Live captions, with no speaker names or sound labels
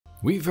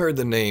We've heard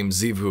the name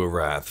Xivu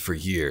Arath for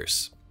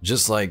years.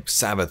 Just like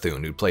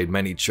Savathun, who played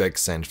many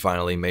tricks and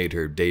finally made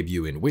her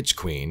debut in Witch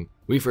Queen,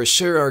 we for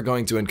sure are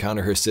going to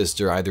encounter her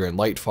sister either in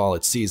Lightfall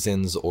at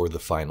Seasons or the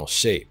final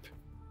shape.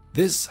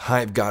 This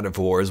Hive God of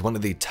War is one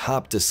of the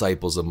top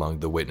disciples among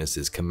the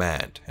Witness's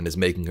command, and is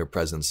making her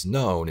presence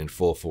known in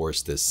full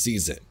force this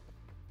season.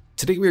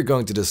 Today we are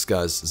going to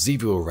discuss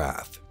Xivu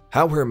Arath,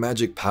 how her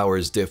magic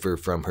powers differ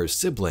from her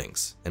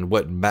siblings, and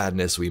what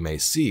madness we may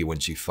see when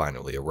she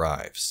finally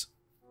arrives.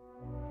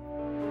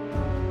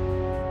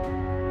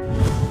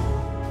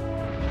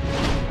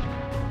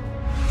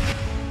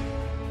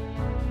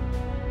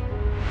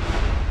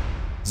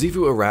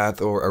 Xivu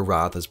Arath, or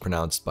Arath as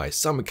pronounced by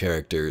some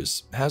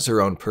characters, has her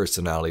own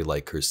personality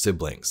like her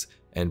siblings,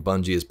 and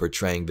Bungie is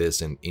portraying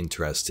this in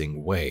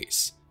interesting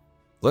ways.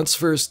 Let's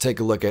first take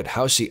a look at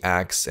how she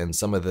acts and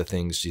some of the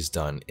things she's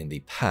done in the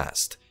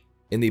past.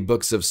 In the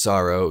Books of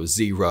Sorrow,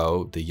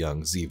 Zero, the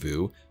young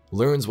Xivu,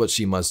 learns what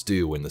she must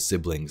do when the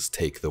siblings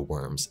take the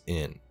worms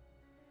in.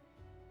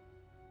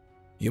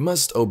 You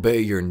must obey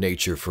your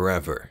nature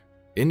forever.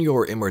 In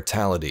your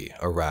immortality,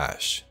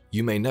 Arash,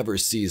 you may never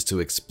cease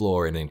to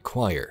explore and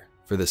inquire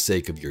for the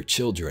sake of your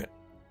children.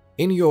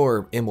 In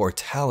your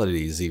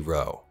immortality,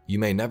 Zero, you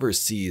may never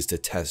cease to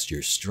test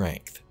your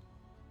strength.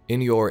 In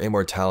your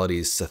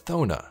immortality,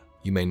 Sathona,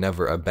 you may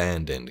never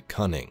abandon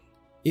cunning.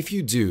 If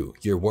you do,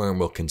 your worm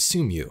will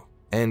consume you,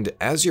 and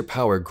as your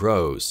power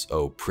grows,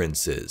 O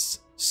princes,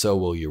 so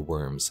will your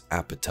worm's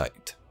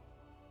appetite.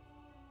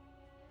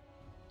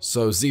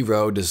 So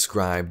Zero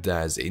described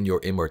as in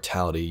your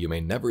immortality, you may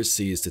never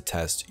cease to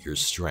test your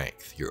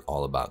strength. You're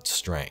all about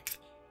strength.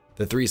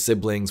 The three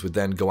siblings would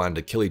then go on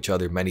to kill each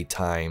other many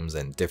times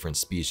and different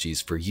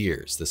species for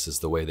years. This is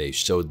the way they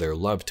showed their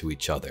love to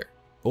each other.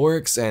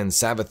 Oryx and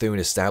Savathun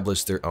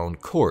established their own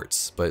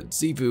courts, but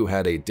Xivu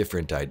had a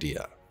different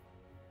idea.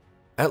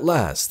 At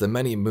last, the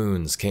many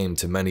moons came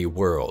to many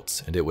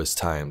worlds, and it was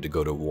time to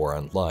go to war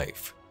on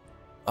life.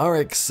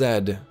 Oryx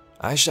said,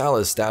 I shall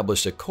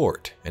establish a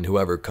court, and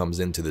whoever comes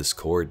into this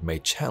court may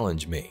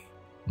challenge me.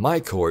 My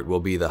court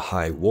will be the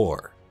High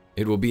War.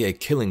 It will be a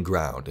killing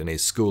ground and a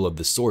school of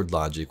the sword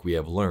logic we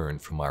have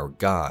learned from our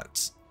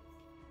gods.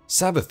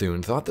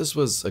 Savathun thought this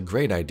was a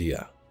great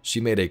idea. She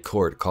made a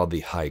court called the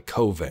High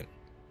Coven.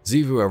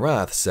 Xivu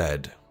Arath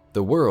said,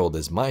 the world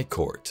is my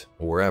court,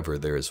 wherever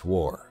there is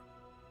war.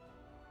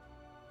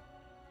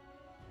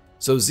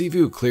 So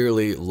Xivu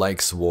clearly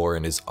likes war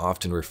and is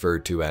often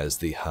referred to as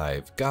the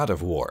Hive God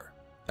of War.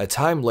 A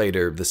time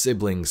later, the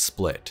siblings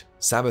split.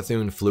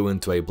 Savathun flew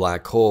into a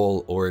black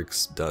hole,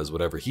 Oryx does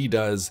whatever he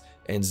does,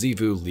 and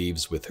Xivu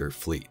leaves with her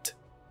fleet.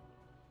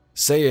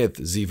 Saith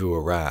Xivu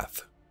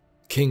Arath,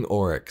 King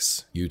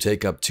Oryx, you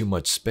take up too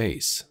much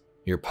space.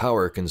 Your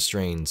power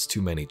constrains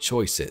too many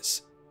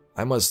choices.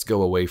 I must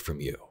go away from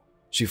you.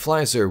 She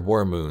flies her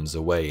war moons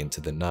away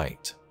into the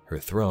night. Her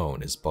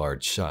throne is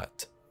barred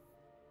shut.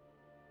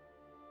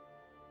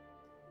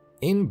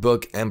 In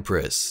Book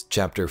Empress,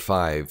 Chapter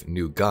 5,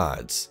 New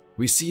Gods,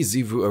 we see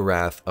Xivu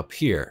Arath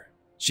appear.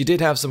 She did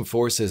have some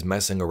forces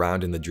messing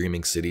around in the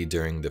Dreaming City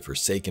during the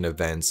Forsaken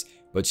events,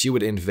 but she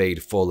would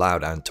invade full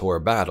out on Tor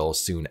Battle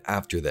soon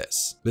after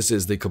this. This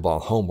is the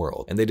Cabal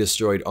homeworld, and they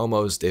destroyed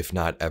almost if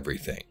not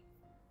everything.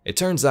 It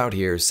turns out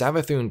here,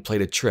 Savathun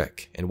played a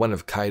trick, and one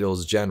of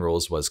Kaido's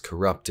generals was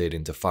corrupted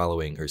into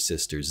following her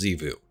sister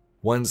Xivu.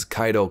 Once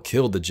Kaido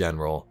killed the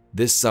general,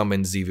 this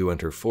summoned Xivu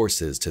and her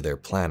forces to their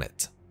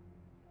planet.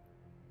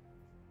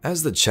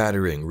 As the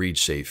chattering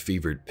reached a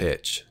fevered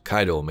pitch,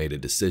 Kaido made a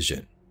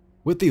decision.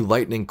 With the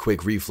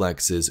lightning-quick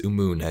reflexes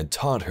Umoon had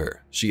taught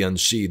her, she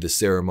unsheathed the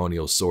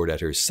ceremonial sword at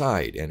her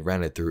side and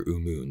ran it through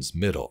Umoon's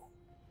middle.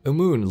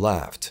 Umoon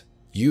laughed.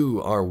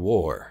 You are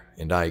war,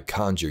 and I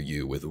conjure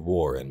you with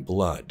war and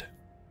blood.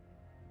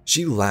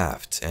 She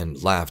laughed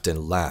and laughed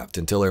and laughed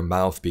until her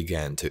mouth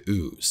began to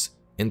ooze,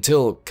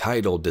 until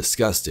Kaido,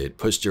 disgusted,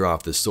 pushed her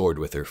off the sword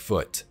with her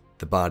foot.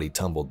 The body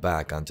tumbled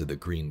back onto the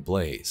green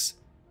blaze.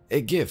 A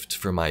gift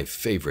for my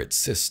favorite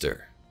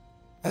sister.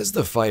 As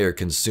the fire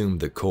consumed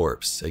the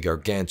corpse, a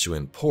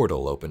gargantuan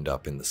portal opened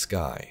up in the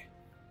sky.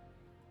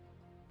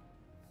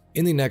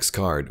 In the next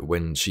card,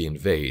 when she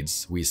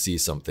invades, we see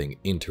something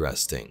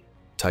interesting.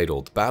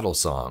 Titled Battle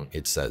Song,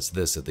 it says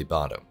this at the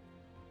bottom.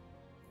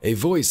 A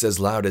voice as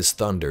loud as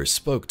thunder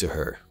spoke to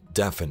her,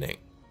 deafening.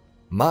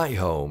 My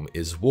home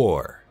is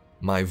war.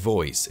 My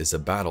voice is a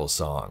battle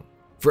song.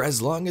 For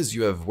as long as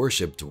you have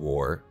worshipped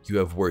war, you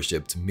have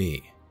worshipped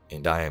me.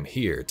 And I am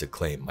here to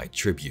claim my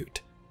tribute.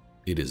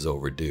 It is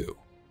overdue.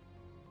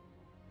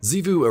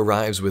 Xivu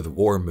arrives with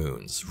war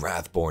moons,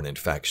 wrathborn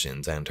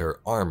infections, and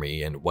her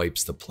army and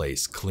wipes the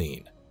place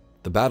clean.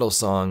 The battle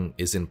song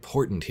is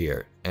important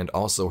here, and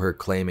also her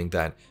claiming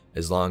that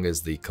as long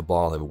as the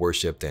Cabal have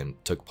worshipped and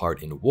took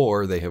part in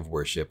war, they have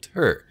worshipped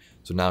her.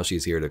 So now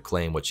she's here to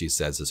claim what she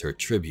says is her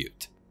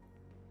tribute.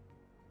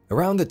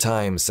 Around the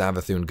time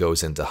Savathun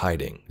goes into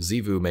hiding,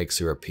 Xivu makes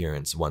her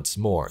appearance once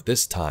more,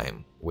 this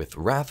time with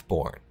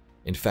Wrathborn,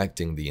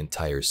 infecting the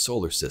entire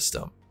solar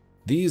system.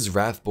 These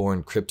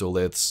Wrathborn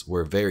cryptoliths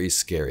were very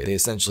scary. They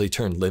essentially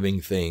turned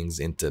living things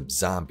into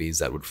zombies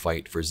that would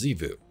fight for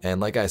Xivu. And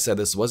like I said,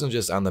 this wasn't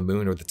just on the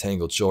moon or the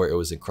Tangled Shore, it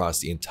was across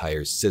the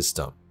entire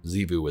system.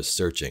 Xivu was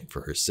searching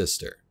for her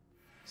sister.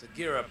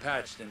 Sagira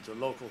patched into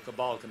local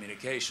Cabal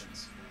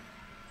communications.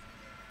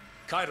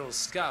 Kaido's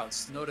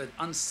scouts noted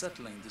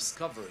unsettling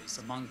discoveries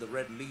among the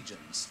Red Legion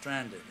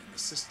stranded in the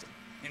system.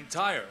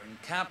 Entire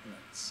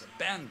encampments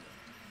abandoned.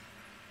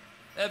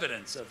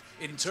 Evidence of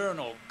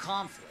internal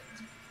conflict.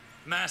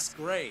 Mass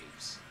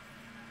graves.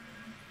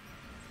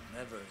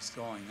 Whatever is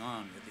going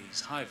on with these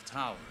Hive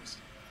towers,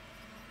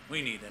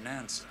 we need an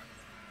answer.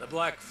 The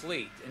Black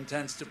Fleet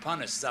intends to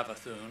punish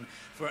Savathun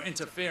for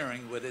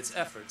interfering with its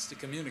efforts to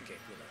communicate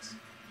with us.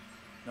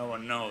 No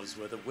one knows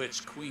where the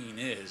Witch Queen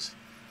is,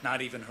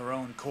 not even her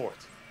own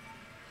court.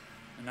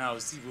 And now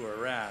Xivu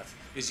Arath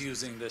is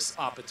using this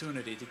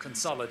opportunity to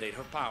consolidate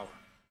her power.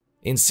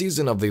 In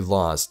Season of the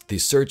Lost, the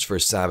search for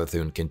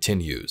Savathun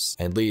continues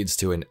and leads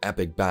to an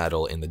epic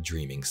battle in the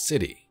Dreaming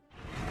City.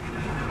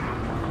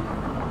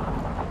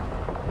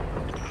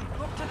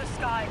 Look to the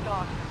sky,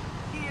 God.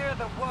 Hear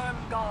the worm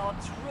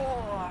gods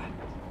roar.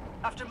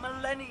 After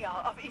millennia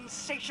of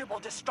insatiable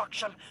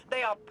destruction,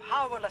 they are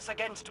powerless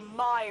against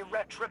my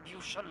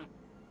retribution.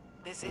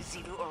 This is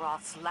Xivu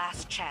Arath's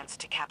last chance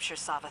to capture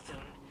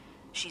Savathun.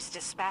 She's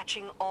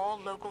dispatching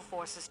all local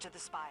forces to the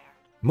Spire.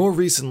 More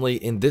recently,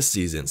 in this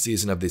season,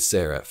 Season of the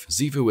Seraph,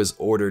 Xivu was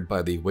ordered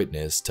by the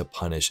Witness to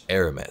punish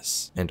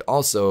Aramis, and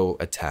also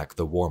attack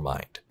the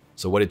Warmind.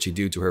 So what did she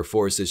do to her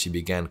forces? She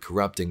began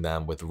corrupting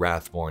them with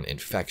Wrathborn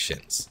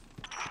infections.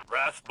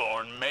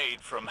 Wrathborn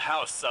made from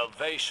House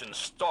Salvation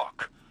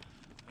stock.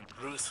 A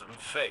gruesome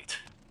fate.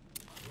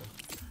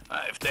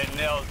 If they're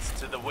nailed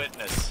to the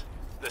Witness,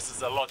 this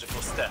is a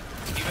logical step.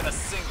 Even a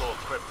single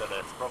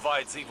cryptolith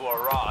provides Xivu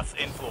Arath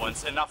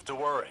influence enough to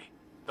worry.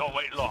 Don't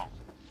wait long.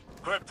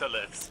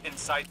 Cryptoliths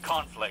incite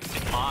conflict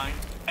in mind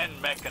and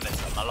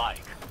mechanism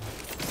alike.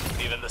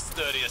 Even the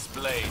sturdiest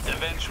blades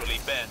eventually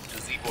bend to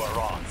Xivu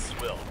Arath's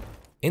will.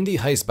 In the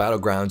Heist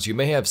Battlegrounds, you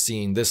may have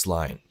seen this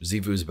line,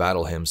 Xivu's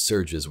battle hymn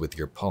surges with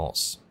your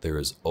pulse, there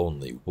is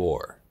only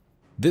war.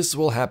 This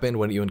will happen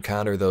when you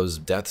encounter those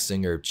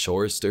Deathsinger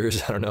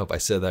choristers, I don't know if I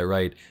said that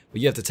right, but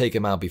you have to take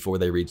them out before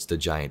they reach the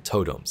giant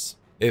totems.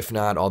 If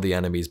not, all the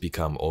enemies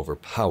become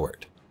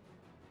overpowered.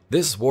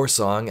 This war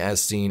song,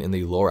 as seen in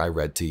the lore I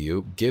read to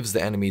you, gives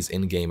the enemies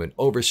in-game an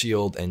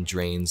overshield and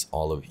drains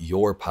all of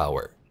your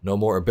power. No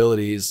more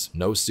abilities,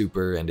 no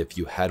super, and if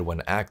you had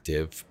one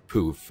active,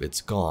 poof,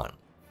 it's gone.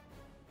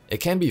 It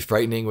can be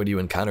frightening when you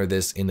encounter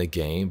this in the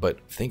game, but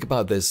think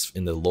about this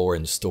in the lore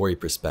and story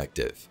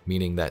perspective,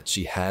 meaning that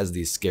she has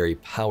these scary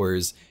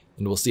powers,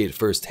 and we'll see it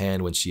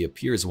firsthand when she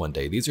appears one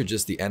day. These are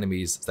just the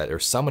enemies that are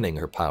summoning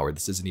her power,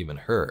 this isn't even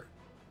her.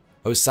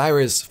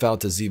 Osiris fell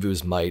to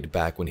Xivu's might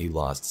back when he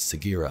lost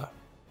Sagira.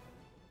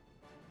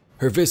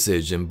 Her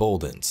visage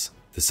emboldens.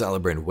 The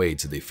celebrant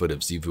waits at the foot of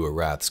Xivu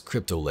Arath's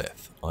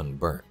cryptolith,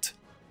 unburnt.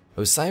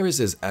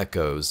 Osiris's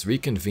echoes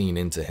reconvene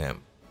into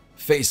him.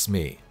 "Face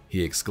me,"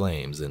 he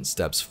exclaims and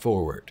steps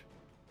forward.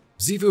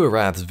 Xivu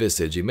Arath's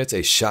visage emits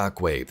a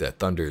shockwave that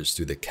thunders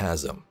through the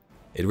chasm.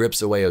 It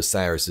rips away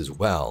Osiris's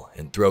well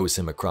and throws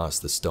him across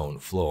the stone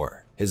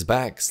floor. His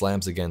back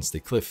slams against the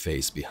cliff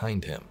face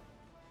behind him.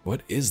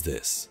 What is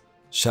this?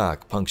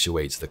 Shock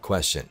punctuates the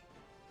question.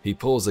 He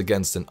pulls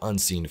against an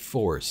unseen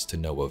force to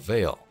no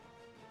avail.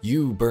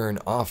 You burn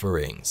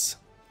offerings.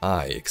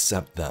 I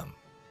accept them.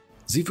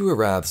 Xivu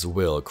Arath's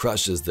will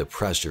crushes the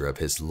pressure of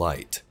his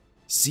light,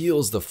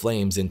 seals the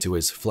flames into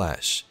his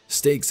flesh,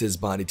 stakes his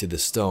body to the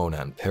stone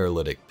on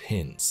paralytic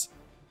pins.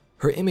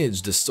 Her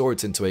image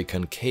distorts into a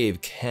concave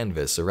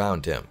canvas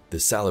around him, the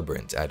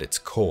celebrant at its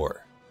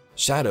core.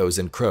 Shadows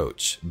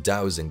encroach,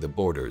 dousing the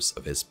borders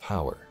of his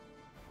power.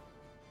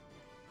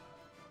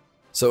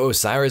 So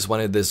Osiris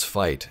wanted this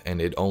fight,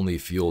 and it only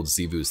fueled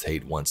Xivu's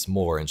hate once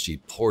more, and she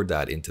poured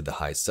that into the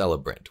High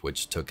Celebrant,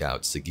 which took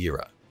out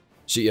Sagira.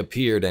 She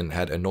appeared and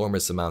had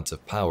enormous amounts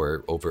of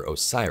power over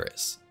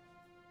Osiris.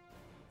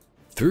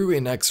 Through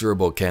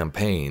inexorable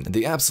campaign,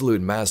 the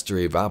absolute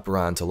mastery of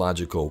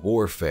operantological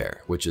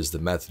warfare, which is the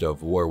method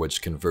of war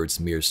which converts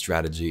mere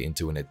strategy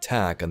into an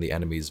attack on the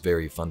enemy's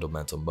very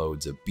fundamental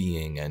modes of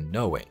being and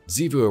knowing,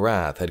 Xivu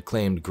Arath had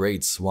claimed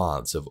great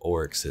swaths of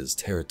Oryx's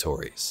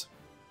territories.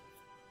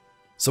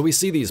 So we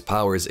see these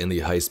powers in the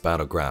Heist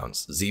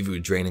Battlegrounds,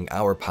 Xivu draining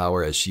our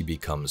power as she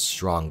becomes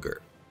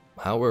stronger.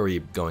 How are we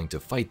going to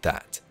fight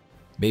that?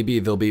 Maybe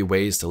there'll be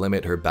ways to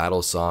limit her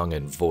battle song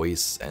and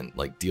voice and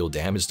deal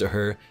damage to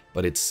her,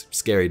 but it's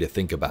scary to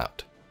think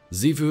about.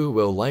 Xivu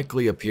will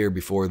likely appear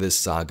before this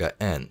saga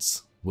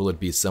ends. Will it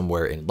be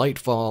somewhere in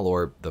Lightfall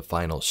or the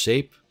final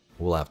shape?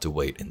 We'll have to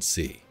wait and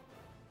see.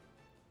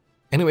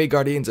 Anyway,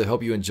 Guardians, I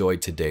hope you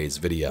enjoyed today's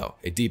video,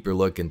 a deeper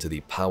look into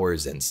the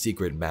powers and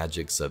secret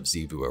magics of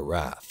Xivu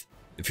Arath.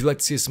 If you'd like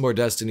to see some more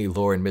Destiny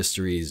lore and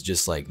mysteries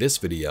just like this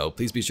video,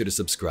 please be sure to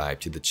subscribe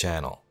to the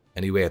channel.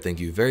 Anyway, I thank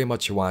you very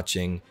much for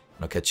watching,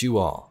 and I'll catch you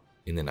all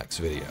in the next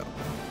video.